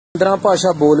तरह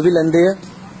भाषा बोल भी लेंदे आ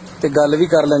ते गल भी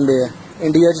कर लेंदे आ।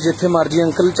 इंडिया च जिथे मर्जी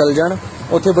अंकल चल जान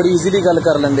उत्थे बड़ी ईजीली गल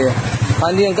कर लेंदे आ।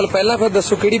 हाँ जी अंकल, पहला फिर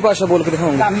दसो किहड़ी भाषा बोल के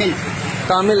दिखाओगे? तमिल।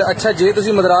 तमिल। अच्छा, जे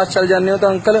तुसी मद्रास चल जाने हो तो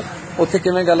अंकल उत्थे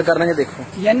किवें गल करनगे देखो।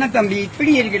 என்ன தம்பி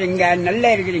இப்படி இருக்கிறீங்க, நல்லா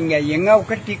இருக்கிறீங்க, எங்க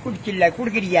உட்காந்து குடிச்சில்ல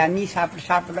குடுக்கிறியா, நீ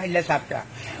சாப்பிட்டா இல்ல சாப்பிட்டா,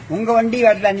 உங்க வண்டி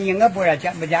வரல, நீ எங்க போயாச்சா,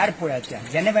 பஜார் போயாச்சா,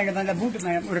 என்ன வேணும் அந்த பூட்டு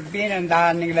ஒரு பேர் இருந்தா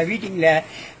நீங்கள வீட்டிங்ல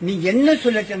நீ என்ன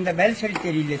சொல்லுச்சு அந்த பெல் சரி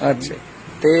தெரியல। अच्छा,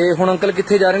 ते हुण अंकल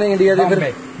किथे जा रहे हैं इंडिया दे? फिर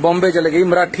बॉम्बे चले गई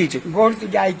मराठी च गोड तू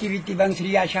जायची रीती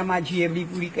बंसरी आशा माझी एवढी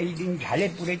पुरी काही दिन झाले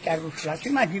पुरे 4 वर्षाची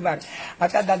माझी बार।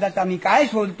 आता दादा तुम्ही काय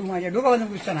सोल तू माझ्या डोक्यावर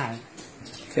घुसता ना।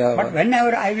 But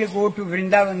whenever I will go to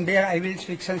Vrindavan, there I will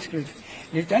speak Sanskrit.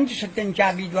 Return to Satyancha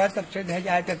Vidva Tapse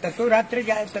Dhajayata Tato Ratra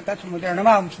Jayata Tat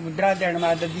Samudranama Samudra Dharma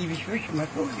Dadi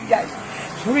Vishwishmato Jay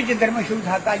Surya Dharma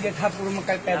Shudhata Yatha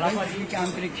Purmakalpa Dhanti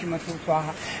Antrikshmato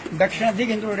Swaha Dakshina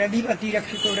Digindro Radhipati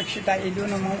Rakshito Rakshita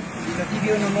Edonamo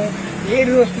Ratibyo Namo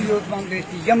Erostu Yotman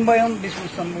Dresti Jambayam Bismu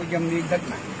Sambo Jamni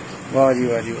Dhatma। वाह जी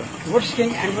वाह जी वाह। What's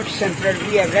king and what's emperor?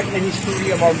 We have read many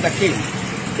stories about the king.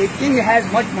 The king has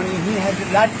much money, he has a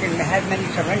large kingdom, has many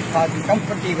servants for the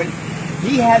comfortable.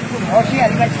 He has good horsey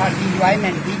elements for the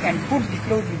enjoyment. He can put the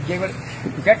clothes with jewel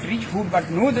to get rich food, but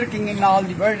no other king in all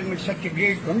the world made such a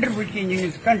great, wonderful change in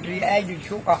his country as did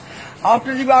Shoka.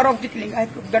 After the war of the king, I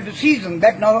took the decision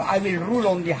that now I will rule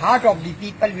on the heart of the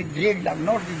people with great love,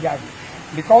 not the judge.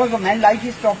 Because of man, life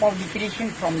is top of the creation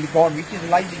from the God, which is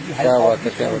life with the help of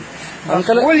the soul. The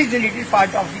soul is a little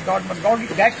part of the God, but God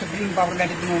is that supreme power that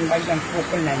is known by the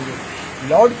unspoken language.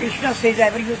 Lord Krishna says,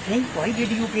 ever you think, why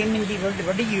did you came in the world?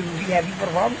 What did you be happy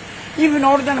performed? If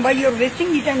not, then why you are wasting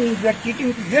the time, you are cheating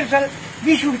to yourself.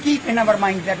 We should keep in our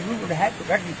mind that we would have to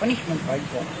get the punishment by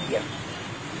God. Yes.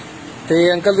 ते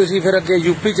uncle तुसी फिर अगे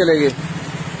UP चले गए।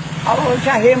 अब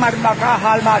चाहे मर्दा का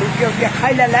हाल मारू के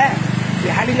खाई ले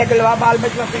दिहाड़ी लगलवा बाल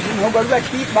बच्चा कुछ हो गया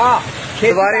ठीक बा।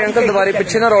 दोबारे अंकल दोबारे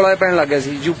पीछे ना रौला पैन लग गया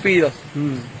सी यूपी दा।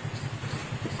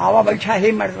 आवा बैठा हे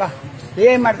मर्दा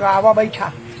आवा बैठा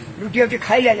रोटी रोटी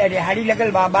खाई ले दिहाड़ी लगल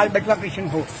बा बाल बच्चा कुछ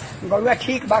हो गया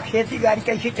ठीक बा। खेती गाड़ी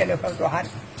कैसे चले कर तो हार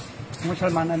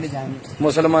मुसलमान ले जाएंगे,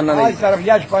 मुसलमान सब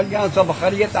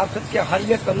खैरियत, आप सबकी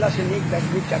खैरियत अल्लाह से नेक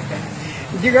तकलीफ करते हैं।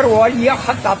 जिगर वही यह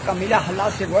खत आपका मिला हल्ला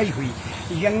से वही हुई,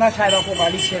 यंगा साहिबा को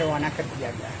गाड़ी से रवाना कर दिया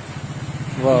गया।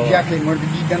 जाके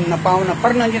मुर्दगी दम न पाओ न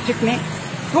पर न जिसने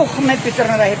दुख में पितर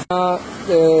न रहे।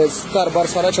 घर बार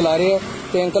सारा चला रहे हैं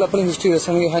ते अंकल अपनी हिस्ट्री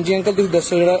दसेंगे। हाँ जी अंकल तुम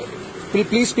दसो जरा,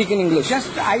 please speak in English.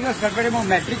 Just I was celebrating my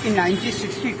matric in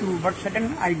 1962, but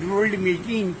suddenly I enrolled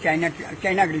military in China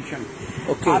Division.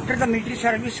 Okay. After the military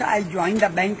service, I joined the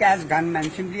bank as gunman.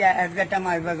 Simply at that time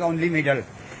I was only middle.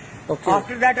 Okay.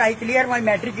 After that I cleared my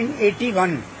matric in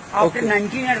 81. After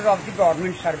 19 years of the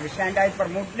government service, and I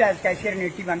promoted as cashier in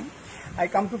 81. I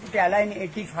come to Patiala in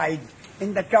 85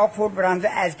 in the top 4 branch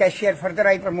as cashier. Further,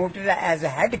 I promoted as a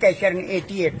head cashier in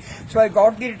 88. So I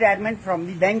got the retirement from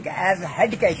the bank as a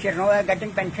head cashier. Now I am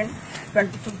getting pension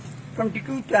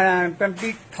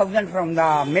 20,000 from the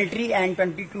military and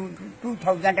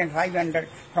 22,500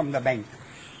 from the bank.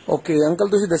 Okay uncle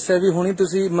तुसी दस्सिया भी हुणी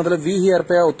तुसी मतलब 20,000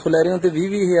 रुपया उत्थों ले रहे हो ते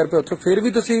 20,000 रुपया उत्थों, फिर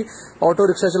भी तुसी ऑटो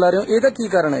रिक्शा चला रहे हो, ਇਹਦਾ ਕੀ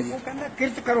ਕਾਰਨ ਹੈ ਜੀ? ਉਹ ਕਹਿੰਦਾ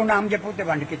ਕਿਰਤ ਕਰੋ ਨਾਮ ਜਪੋ ਤੇ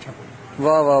ਵੰਡ ਕੇ ਛਕੋ।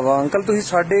 वाह वाह वाह अंकल तुसी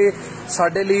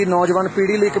साडे लिए नौजवान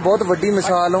पीढ़ी लिए एक बहुत बड़ी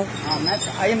मिसाल हो। हाँ, मैं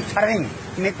आई एम सर्विंग,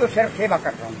 मैं तो सिर्फ सेवा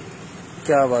कर रहा हूँ।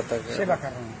 क्या बात है, सेवा कर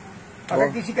रहा हूँ। अगर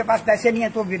किसी के पास पैसे नहीं है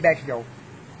तो भी बैठ जाओ।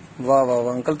 वाह वाह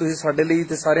वाह अंकल तुसी साडे लिए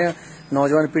ते सारे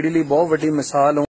नौजवान पीढ़ी लिए बहुत बड़ी मिसाल हो।